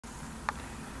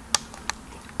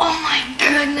Oh my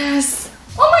goodness.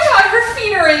 Oh my god, her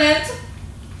feet are in it.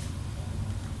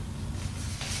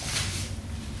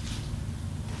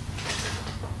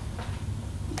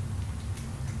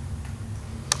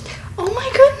 Oh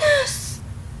my goodness.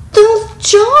 The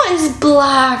jaw is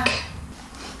black.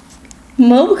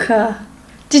 Mocha.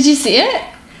 Did you see it?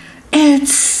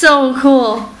 It's so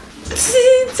cool.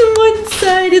 To one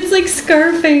side, it's like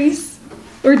Scarface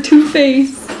or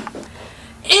Two-Face.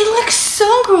 It looks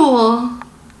so cool.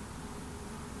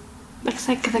 Looks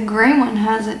like the gray one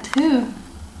has it too.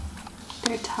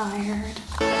 They're tired.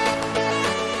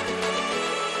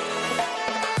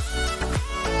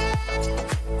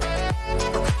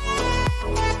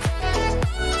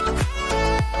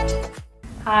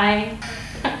 Hi.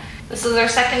 This is our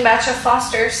second batch of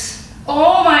Fosters.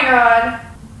 Oh my god.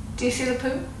 Do you see the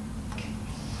poop? Okay.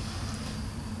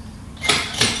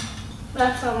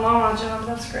 That's a mama job.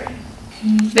 That's great.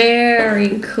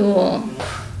 Very cool.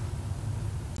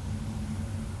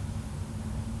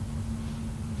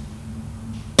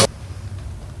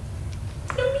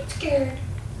 Don't be scared.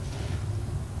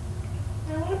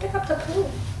 I want to pick up the poop.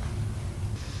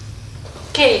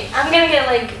 Okay, I'm gonna get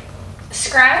like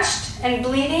scratched and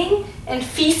bleeding and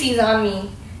feces on me.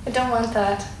 I don't want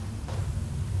that.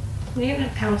 Are you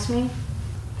gonna pounce me?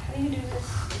 How do you do this?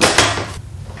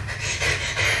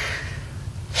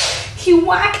 He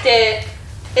whacked it.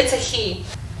 It's a he.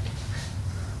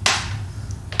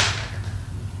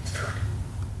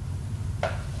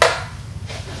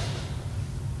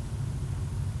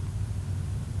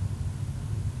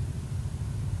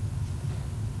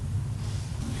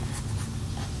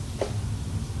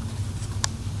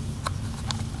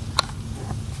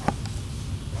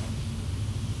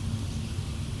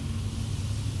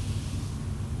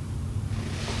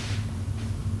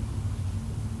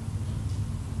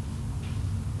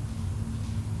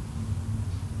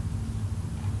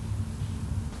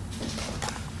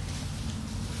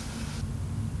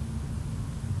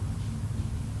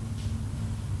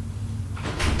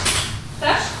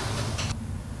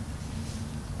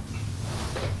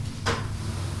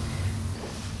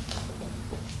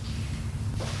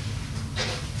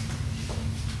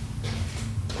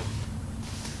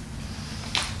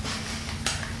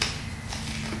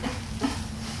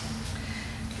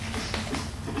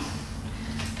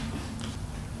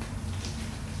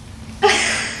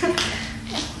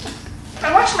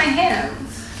 I wash my hands.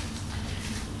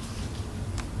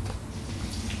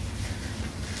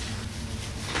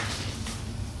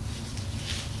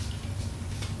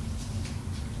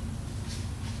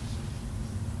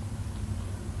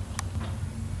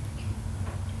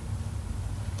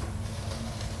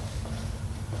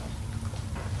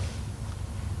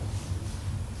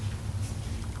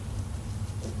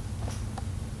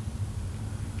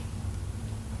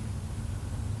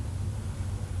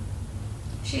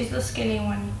 She's the skinny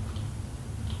one.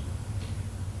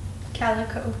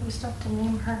 Calico, we still have to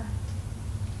name her.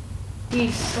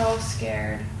 He's so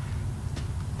scared.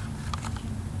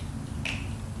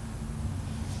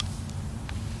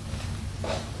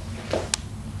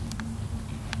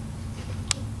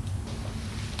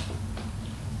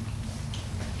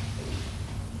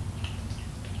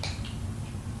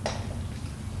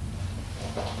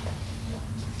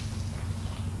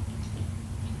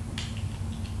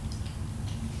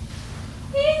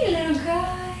 Hey, little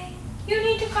guy. You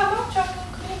need to come up so I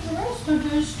can clean the rest of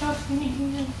this stuff in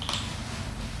here.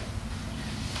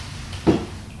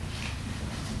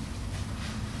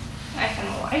 I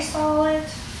can Lysol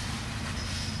it.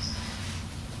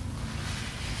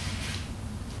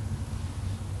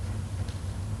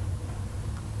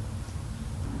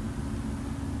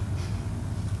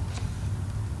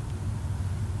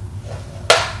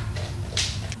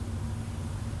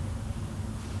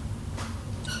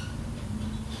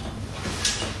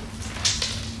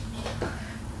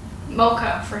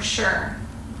 Mocha for sure.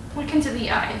 Look into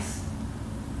the eyes.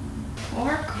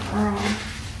 Poor girl.